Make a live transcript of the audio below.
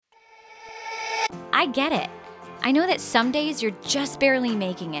I get it. I know that some days you're just barely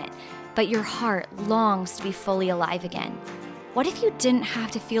making it, but your heart longs to be fully alive again. What if you didn't have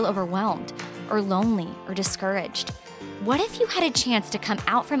to feel overwhelmed or lonely or discouraged? What if you had a chance to come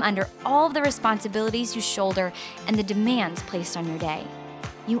out from under all of the responsibilities you shoulder and the demands placed on your day?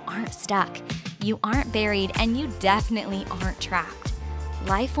 You aren't stuck, you aren't buried, and you definitely aren't trapped.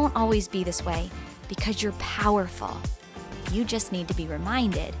 Life won't always be this way because you're powerful. You just need to be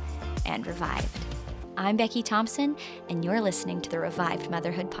reminded and revived. I'm Becky Thompson, and you're listening to the Revived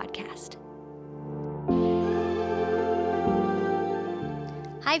Motherhood Podcast.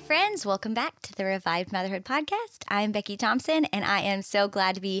 Hi, friends. Welcome back to the Revived Motherhood Podcast. I'm Becky Thompson, and I am so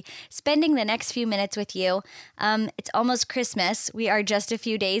glad to be spending the next few minutes with you. It's almost Christmas. We are just a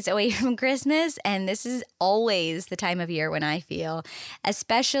few days away from Christmas, and this is always the time of year when I feel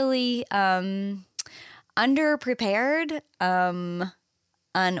especially underprepared,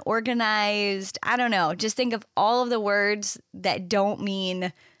 unorganized. I don't know. Just think of all of the words that don't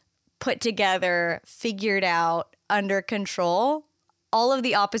mean put together, figured out, under control. All of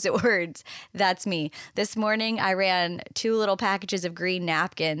the opposite words. That's me. This morning, I ran 2 little packages of green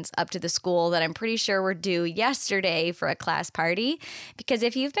napkins up to the school that I'm pretty sure were due yesterday for a class party. Because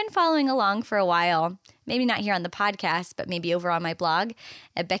if you've been following along for a while, maybe not here on the podcast, but maybe over on my blog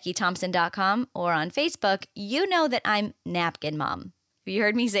at BeckyThompson.com or on Facebook, you know that I'm Napkin Mom. Have you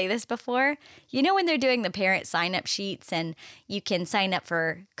heard me say this before? You know when they're doing the parent sign-up sheets and you can sign up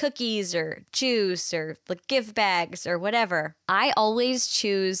for cookies or juice or gift bags or whatever? I always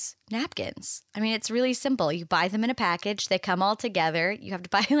choose napkins. I mean, it's really simple. You buy them in a package. They come all together. You have to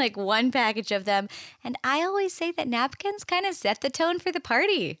buy one package of them. And I always say that napkins kind of set the tone for the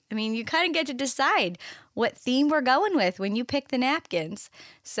party. I mean, you kind of get to decide what theme we're going with when you pick the napkins.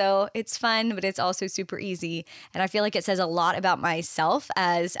 So it's fun, but it's also super easy. And I feel like it says a lot about myself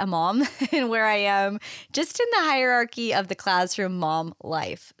as a mom and where I am just in the hierarchy of the classroom mom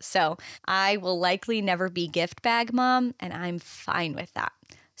life. So I will likely never be gift bag mom, and I'm fine with that.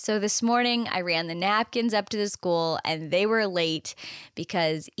 So this morning, I ran the napkins up to the school, and they were late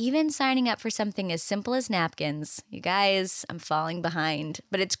because even signing up for something as simple as napkins, you guys, I'm falling behind.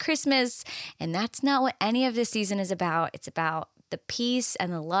 But it's Christmas, and that's not what any of this season is about. It's about the peace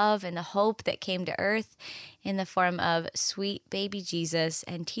and the love and the hope that came to earth in the form of sweet baby Jesus,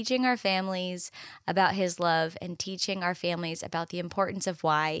 and teaching our families about his love and teaching our families about the importance of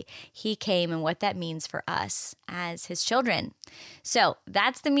why he came and what that means for us as his children. So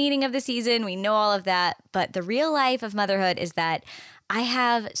that's the meaning of the season. We know all of that, but the real life of motherhood is that I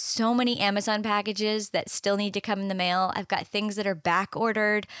have so many Amazon packages that still need to come in the mail. I've got things that are back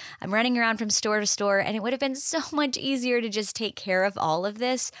ordered. I'm running around from store to store, and it would have been so much easier to just take care of all of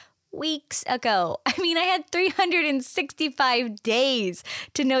this weeks ago. I mean, I had 365 days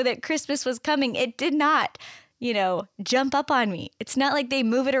to know that Christmas was coming. It did not, jump up on me. It's not like they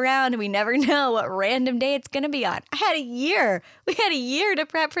move it around and we never know what random day it's going to be on. I had a year. We had a year to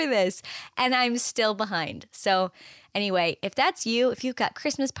prep for this, and I'm still behind. So anyway, if that's you, if you've got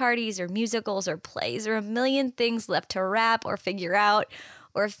Christmas parties or musicals or plays or a million things left to wrap or figure out,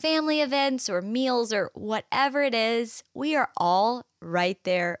 or family events or meals or whatever it is, we are all right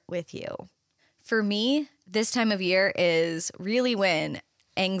there with you. For me, this time of year is really when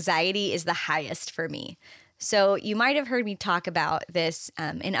anxiety is the highest for me. So you might have heard me talk about this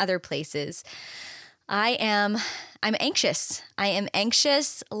in other places. I'm anxious. I am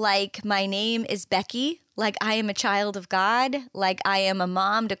anxious like my name is Becky, like I am a child of God, like I am a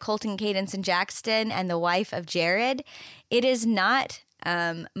mom to Colton, Cadence, and Jackson, and the wife of Jared. It is not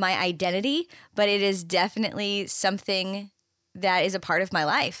my identity, but it is definitely something that is a part of my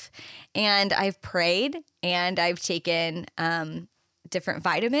life. And I've prayed, and I've taken different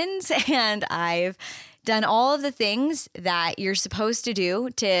vitamins, and I've done all of the things that you're supposed to do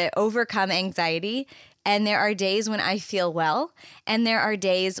to overcome anxiety. And there are days when I feel well, and there are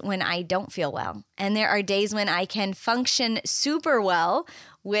days when I don't feel well. And there are days when I can function super well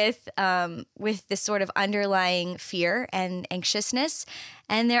with this sort of underlying fear and anxiousness.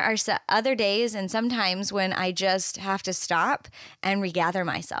 And there are other days and sometimes when I just have to stop and regather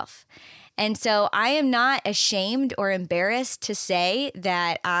myself. And so I am not ashamed or embarrassed to say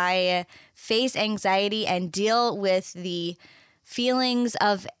that I face anxiety and deal with the feelings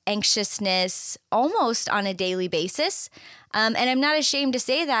of anxiousness almost on a daily basis. And I'm not ashamed to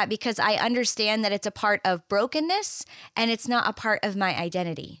say that because I understand that it's a part of brokenness and it's not a part of my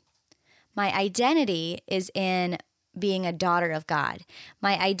identity. My identity is in being a daughter of God.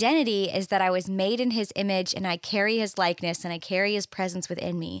 My identity is that I was made in his image and I carry his likeness and I carry his presence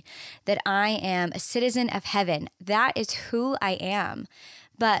within me, that I am a citizen of heaven. That is who I am.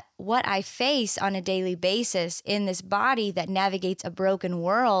 But what I face on a daily basis in this body that navigates a broken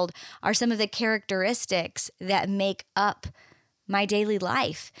world are some of the characteristics that make up my daily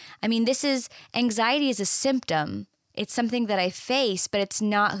life. I mean, anxiety is a symptom. It's something that I face, but it's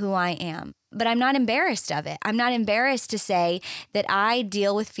not who I am. But I'm not embarrassed of it. I'm not embarrassed to say that I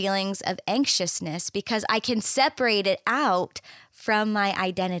deal with feelings of anxiousness because I can separate it out from my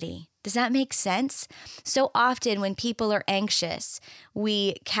identity. Does that make sense? So often when people are anxious,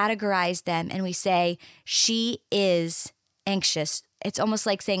 we categorize them and we say, she is anxious. It's almost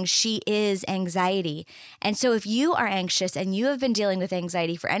like saying she is anxiety. And so if you are anxious and you have been dealing with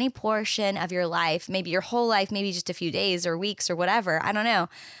anxiety for any portion of your life, maybe your whole life, maybe just a few days or weeks or whatever, I don't know.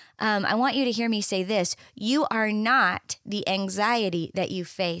 I want you to hear me say this. You are not the anxiety that you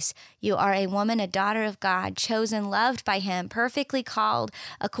face. You are a woman, a daughter of God, chosen, loved by Him, perfectly called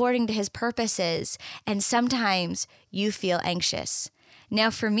according to His purposes. And sometimes you feel anxious. Now,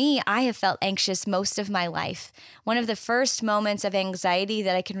 for me, I have felt anxious most of my life. One of the first moments of anxiety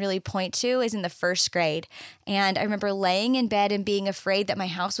that I can really point to is in the first grade. And I remember laying in bed and being afraid that my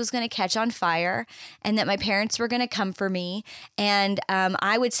house was going to catch on fire and that my parents were going to come for me. And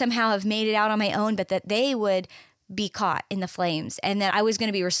I would somehow have made it out on my own, but that they would be caught in the flames and that I was going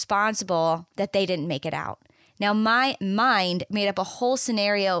to be responsible that they didn't make it out. Now, my mind made up a whole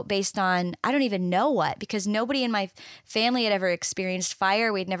scenario based on, I don't even know what, because nobody in my family had ever experienced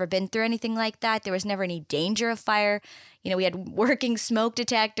fire. We'd never been through anything like that. There was never any danger of fire. We had working smoke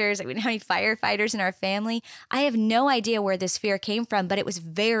detectors. We didn't have any firefighters in our family. I have no idea where this fear came from, but it was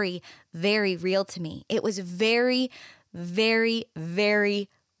very, very real to me. It was very, very, very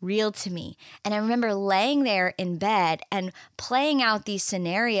real to me. And I remember laying there in bed and playing out these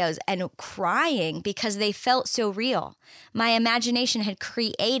scenarios and crying because they felt so real. My imagination had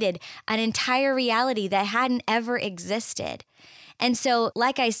created an entire reality that hadn't ever existed. And so,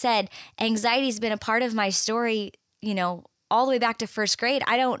 like I said, anxiety has been a part of my story, all the way back to first grade.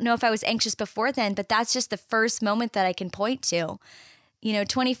 I don't know if I was anxious before then, but that's just the first moment that I can point to.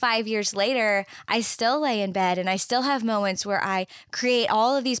 25 years later, I still lay in bed and I still have moments where I create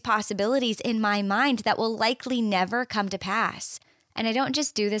all of these possibilities in my mind that will likely never come to pass. And I don't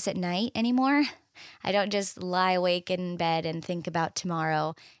just do this at night anymore. I don't just lie awake in bed and think about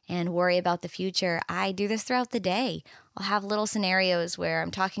tomorrow and worry about the future. I do this throughout the day. I'll have little scenarios where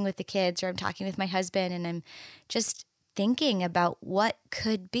I'm talking with the kids or I'm talking with my husband and I'm just thinking about what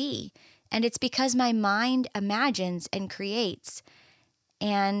could be. And it's because my mind imagines and creates.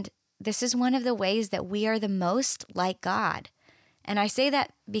 And this is one of the ways that we are the most like God. And I say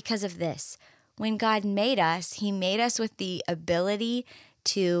that because of this. When God made us, He made us with the ability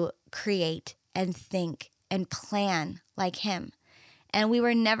to create and think and plan like Him. And we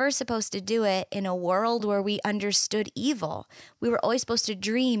were never supposed to do it in a world where we understood evil. We were always supposed to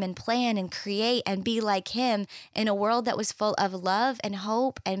dream and plan and create and be like Him in a world that was full of love and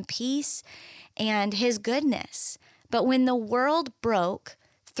hope and peace and His goodness. But when the world broke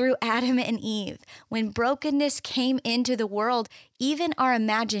through Adam and Eve, when brokenness came into the world, even our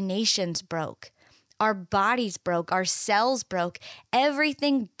imaginations broke. Our bodies broke, our cells broke,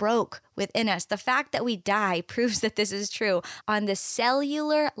 everything broke within us. The fact that we die proves that this is true. On the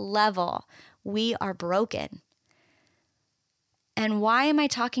cellular level, we are broken. And why am I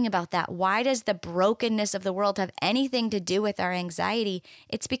talking about that? Why does the brokenness of the world have anything to do with our anxiety?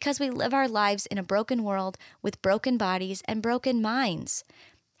 It's because we live our lives in a broken world with broken bodies and broken minds.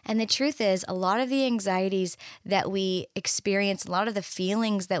 And the truth is, a lot of the anxieties that we experience, a lot of the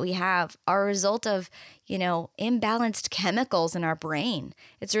feelings that we have are a result of, imbalanced chemicals in our brain.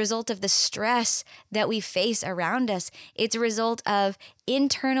 It's a result of the stress that we face around us. It's a result of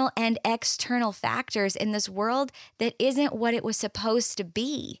internal and external factors in this world that isn't what it was supposed to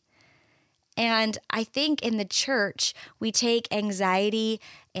be. And I think in the church, we take anxiety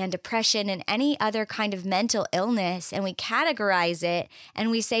and depression and any other kind of mental illness and we categorize it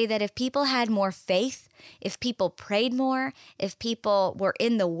and we say that if people had more faith, if people prayed more, if people were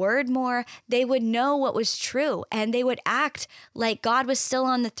in the Word more, they would know what was true and they would act like God was still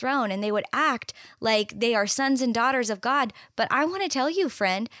on the throne and they would act like they are sons and daughters of God. But I want to tell you,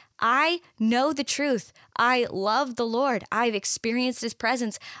 friend, I know the truth. I love the Lord. I've experienced His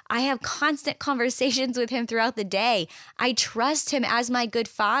presence. I have constant conversations with Him throughout the day. I trust Him as my good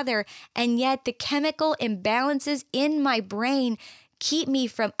Father, and yet the chemical imbalances in my brain keep me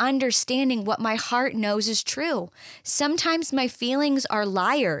from understanding what my heart knows is true. Sometimes my feelings are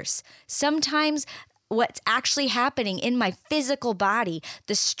liars. Sometimes what's actually happening in my physical body,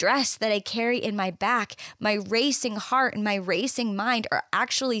 the stress that I carry in my back, my racing heart and my racing mind are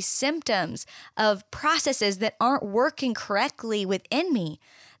actually symptoms of processes that aren't working correctly within me.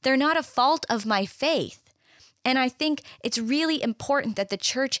 They're not a fault of my faith. And I think it's really important that the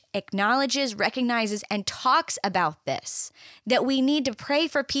church acknowledges, recognizes, and talks about this, that we need to pray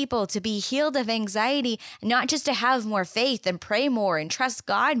for people to be healed of anxiety, not just to have more faith and pray more and trust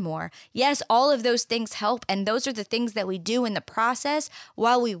God more. Yes, all of those things help, and those are the things that we do in the process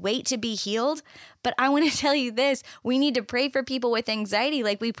while we wait to be healed. But I want to tell you this, we need to pray for people with anxiety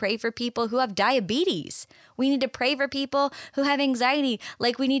like we pray for people who have diabetes. We need to pray for people who have anxiety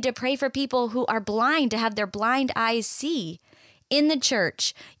like we need to pray for people who are blind to have their blind eyes see. In the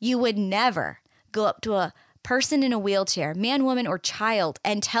church, you would never go up to a person in a wheelchair, man, woman, or child,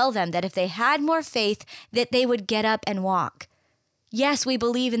 and tell them that if they had more faith, that they would get up and walk. Yes, we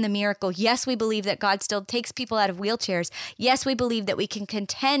believe in the miracle. Yes, we believe that God still takes people out of wheelchairs. Yes, we believe that we can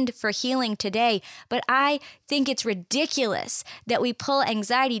contend for healing today. But I think it's ridiculous that we pull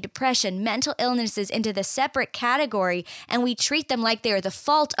anxiety, depression, mental illnesses into the separate category and we treat them like they are the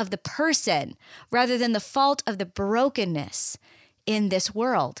fault of the person rather than the fault of the brokenness in this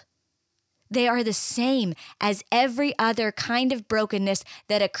world. They are the same as every other kind of brokenness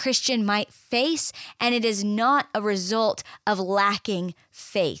that a Christian might face, and it is not a result of lacking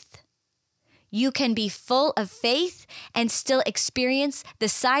faith. You can be full of faith and still experience the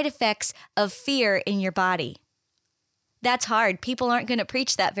side effects of fear in your body. That's hard. People aren't going to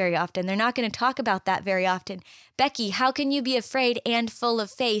preach that very often. They're not going to talk about that very often. Becky, how can you be afraid and full of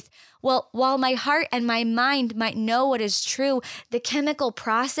faith? Well, while my heart and my mind might know what is true, the chemical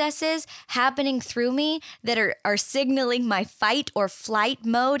processes happening through me that are signaling my fight or flight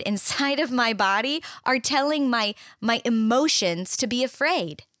mode inside of my body are telling my emotions to be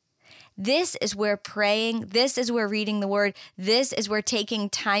afraid. This is where praying, this is where reading the word, this is where taking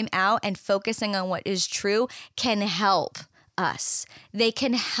time out and focusing on what is true can help us. They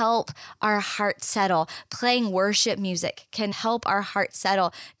can help our heart settle. Playing worship music can help our heart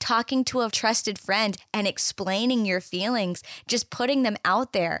settle. Talking to a trusted friend and explaining your feelings, just putting them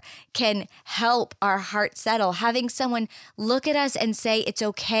out there can help our heart settle. Having someone look at us and say, it's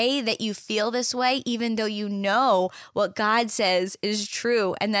okay that you feel this way, even though you know what God says is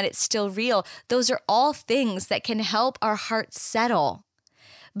true and that it's still real. Those are all things that can help our heart settle.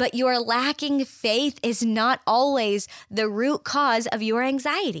 But your lacking faith is not always the root cause of your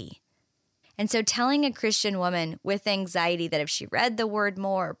anxiety. And so telling a Christian woman with anxiety that if she read the word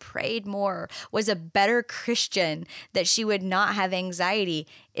more, prayed more, was a better Christian, that she would not have anxiety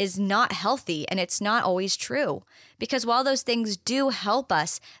is not healthy, and it's not always true. Because while those things do help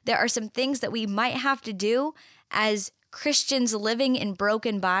us, there are some things that we might have to do as Christians living in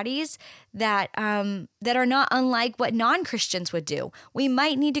broken bodies that are not unlike what non-Christians would do. We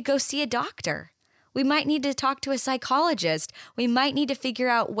might need to go see a doctor. We might need to talk to a psychologist. We might need to figure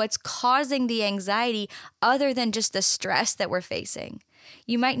out what's causing the anxiety other than just the stress that we're facing.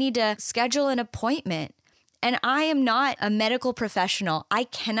 You might need to schedule an appointment. And I am not a medical professional. I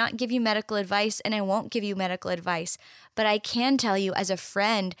cannot give you medical advice, and I won't give you medical advice. But I can tell you as a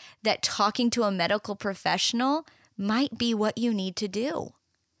friend that talking to a medical professional might be what you need to do.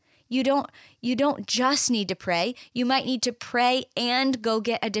 You don't just need to pray. You might need to pray and go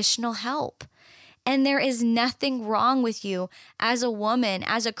get additional help. And there is nothing wrong with you as a woman,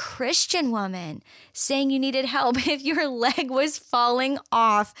 as a Christian woman, saying you needed help. If your leg was falling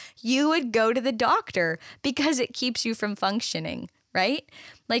off, you would go to the doctor because it keeps you from functioning, right?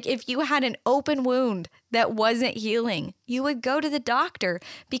 Like if you had an open wound that wasn't healing, you would go to the doctor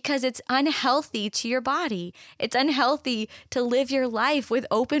because it's unhealthy to your body. It's unhealthy to live your life with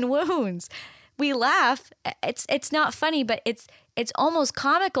open wounds. We laugh. It's not funny, but it's almost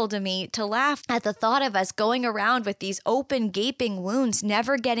comical to me to laugh at the thought of us going around with these open, gaping wounds,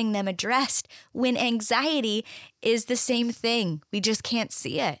 never getting them addressed, when anxiety is the same thing. We just can't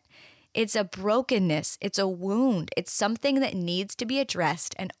see it. It's a brokenness. It's a wound. It's something that needs to be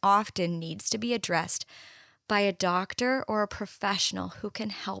addressed and often needs to be addressed by a doctor or a professional who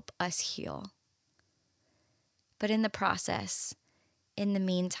can help us heal. But in the process, in the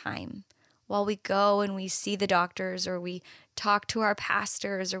meantime, while we go and we see the doctors or we talk to our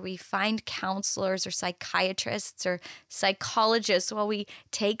pastors or we find counselors or psychiatrists or psychologists, while we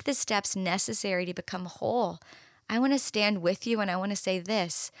take the steps necessary to become whole, I want to stand with you and I want to say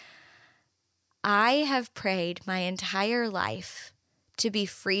this. I have prayed my entire life to be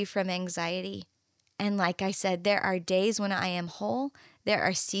free from anxiety. And like I said, there are days when I am whole. There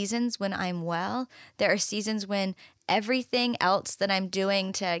are seasons when I'm well. There are seasons when everything else that I'm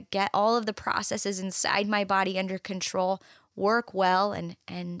doing to get all of the processes inside my body under control work well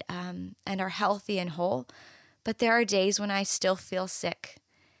and are healthy and whole. But there are days when I still feel sick.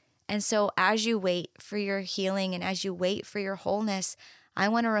 And so as you wait for your healing and as you wait for your wholeness, I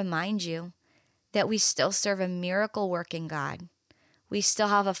want to remind you that we still serve a miracle working God. We still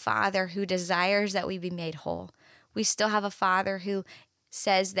have a Father who desires that we be made whole. We still have a Father who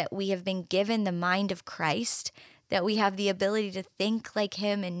says that we have been given the mind of Christ, that we have the ability to think like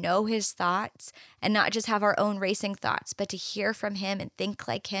him and know his thoughts, and not just have our own racing thoughts, but to hear from him and think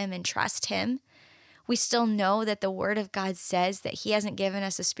like him and trust him. We still know that the word of God says that he hasn't given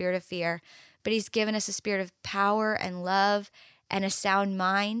us a spirit of fear, but he's given us a spirit of power and love and a sound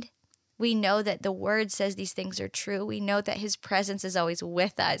mind. We know that the word says these things are true. We know that his presence is always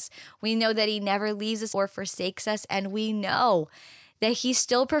with us. We know that he never leaves us or forsakes us. And we know that he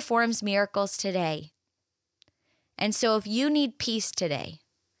still performs miracles today. And so if you need peace today,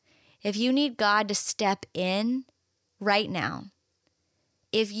 if you need God to step in right now,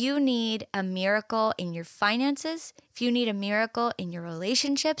 if you need a miracle in your finances, if you need a miracle in your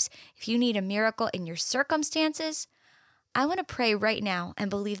relationships, if you need a miracle in your circumstances, I want to pray right now and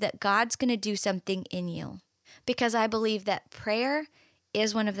believe that God's going to do something in you, because I believe that prayer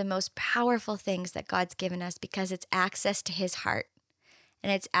is one of the most powerful things that God's given us, because it's access to his heart and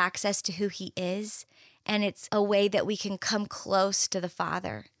it's access to who he is. And it's a way that we can come close to the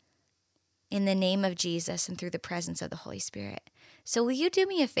Father in the name of Jesus and through the presence of the Holy Spirit. So will you do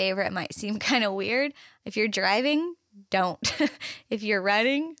me a favor? It might seem kind of weird. If you're driving, don't. If you're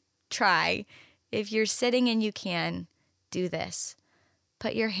running, try. If you're sitting and you can, do this.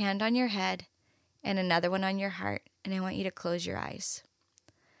 Put your hand on your head and another one on your heart, and I want you to close your eyes.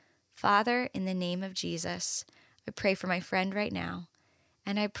 Father, in the name of Jesus, I pray for my friend right now,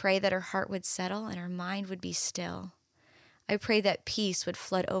 and I pray that her heart would settle and her mind would be still. I pray that peace would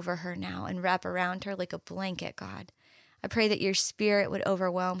flood over her now and wrap around her like a blanket, God. I pray that your spirit would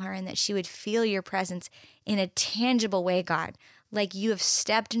overwhelm her and that she would feel your presence in a tangible way, God, like you have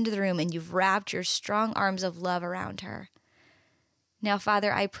stepped into the room and you've wrapped your strong arms of love around her. Now,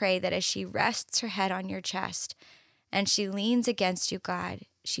 Father, I pray that as she rests her head on your chest and she leans against you, God,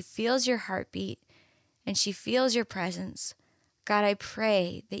 she feels your heartbeat and she feels your presence. God, I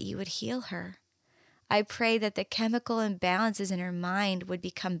pray that you would heal her. I pray that the chemical imbalances in her mind would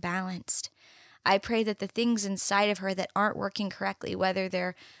become balanced. I pray that the things inside of her that aren't working correctly, whether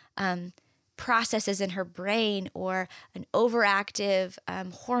they're processes in her brain or an overactive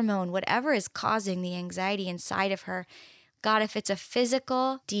hormone, whatever is causing the anxiety inside of her, God, if it's a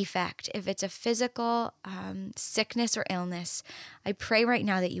physical defect, if it's a physical sickness or illness, I pray right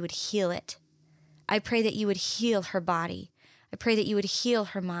now that you would heal it. I pray that you would heal her body. I pray that you would heal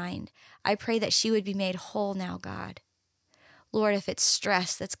her mind. I pray that she would be made whole now, God. Lord, if it's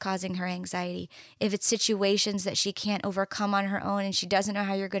stress that's causing her anxiety, if it's situations that she can't overcome on her own and she doesn't know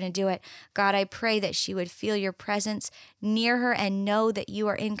how you're going to do it, God, I pray that she would feel your presence near her and know that you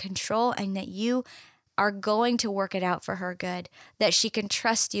are in control and that you are going to work it out for her good, that she can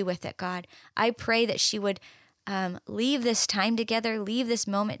trust you with it, God. I pray that she would leave this time together, leave this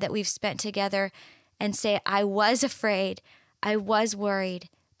moment that we've spent together and say, I was afraid, I was worried,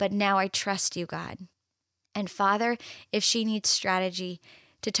 but now I trust you, God. And Father, if she needs strategy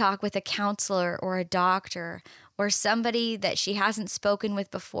to talk with a counselor or a doctor or somebody that she hasn't spoken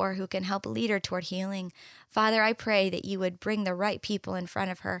with before who can help lead her toward healing, Father, I pray that you would bring the right people in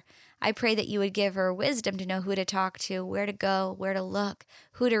front of her. I pray that you would give her wisdom to know who to talk to, where to go, where to look,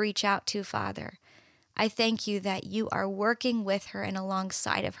 who to reach out to, Father. I thank you that you are working with her and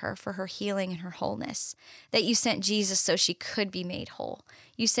alongside of her for her healing and her wholeness, that you sent Jesus so she could be made whole.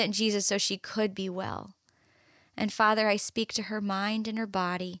 You sent Jesus so she could be well. And Father, I speak to her mind and her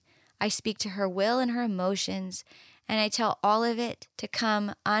body. I speak to her will and her emotions, and I tell all of it to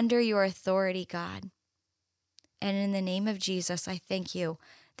come under your authority, God. And in the name of Jesus, I thank you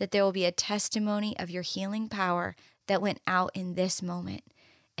that there will be a testimony of your healing power that went out in this moment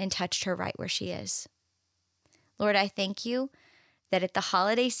and touched her right where she is. Lord, I thank you that at the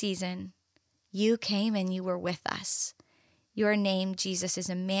holiday season, you came and you were with us. Your name, Jesus, is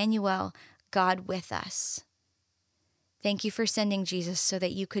Emmanuel, God with us. Thank you for sending Jesus so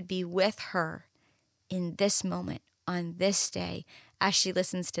that you could be with her in this moment, on this day, as she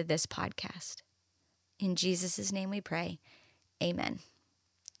listens to this podcast. In Jesus' name we pray. Amen.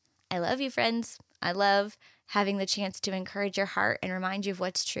 I love you, friends. I love having the chance to encourage your heart and remind you of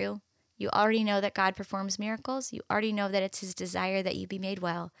what's true. You already know that God performs miracles. You already know that it's his desire that you be made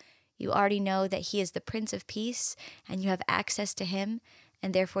well. You already know that he is the Prince of Peace and you have access to him,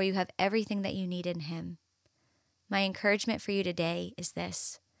 and therefore you have everything that you need in him. My encouragement for you today is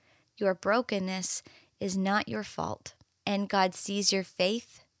this: your brokenness is not your fault, and God sees your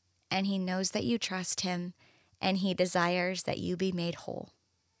faith, and he knows that you trust him, and he desires that you be made whole.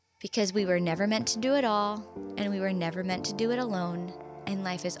 Because we were never meant to do it all, and we were never meant to do it alone, and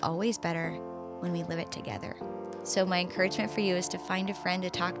life is always better when we live it together. So my encouragement for you is to find a friend to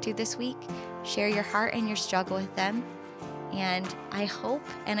talk to this week, share your heart and your struggle with them, and I hope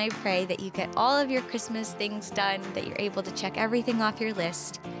and I pray that you get all of your Christmas things done, that you're able to check everything off your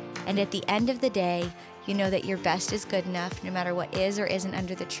list, and at the end of the day, you know that your best is good enough no matter what is or isn't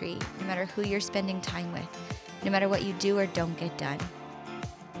under the tree, no matter who you're spending time with, no matter what you do or don't get done.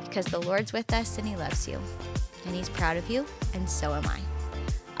 Because the Lord's with us and He loves you, and He's proud of you, and so am I.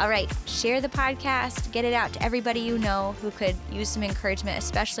 All right, share the podcast, get it out to everybody you know who could use some encouragement,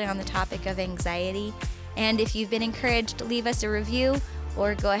 especially on the topic of anxiety. And if you've been encouraged, leave us a review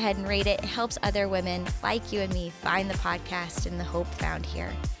or go ahead and rate it. It helps other women like you and me find the podcast and the hope found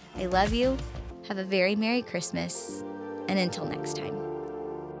here. I love you. Have a very Merry Christmas. And until next time.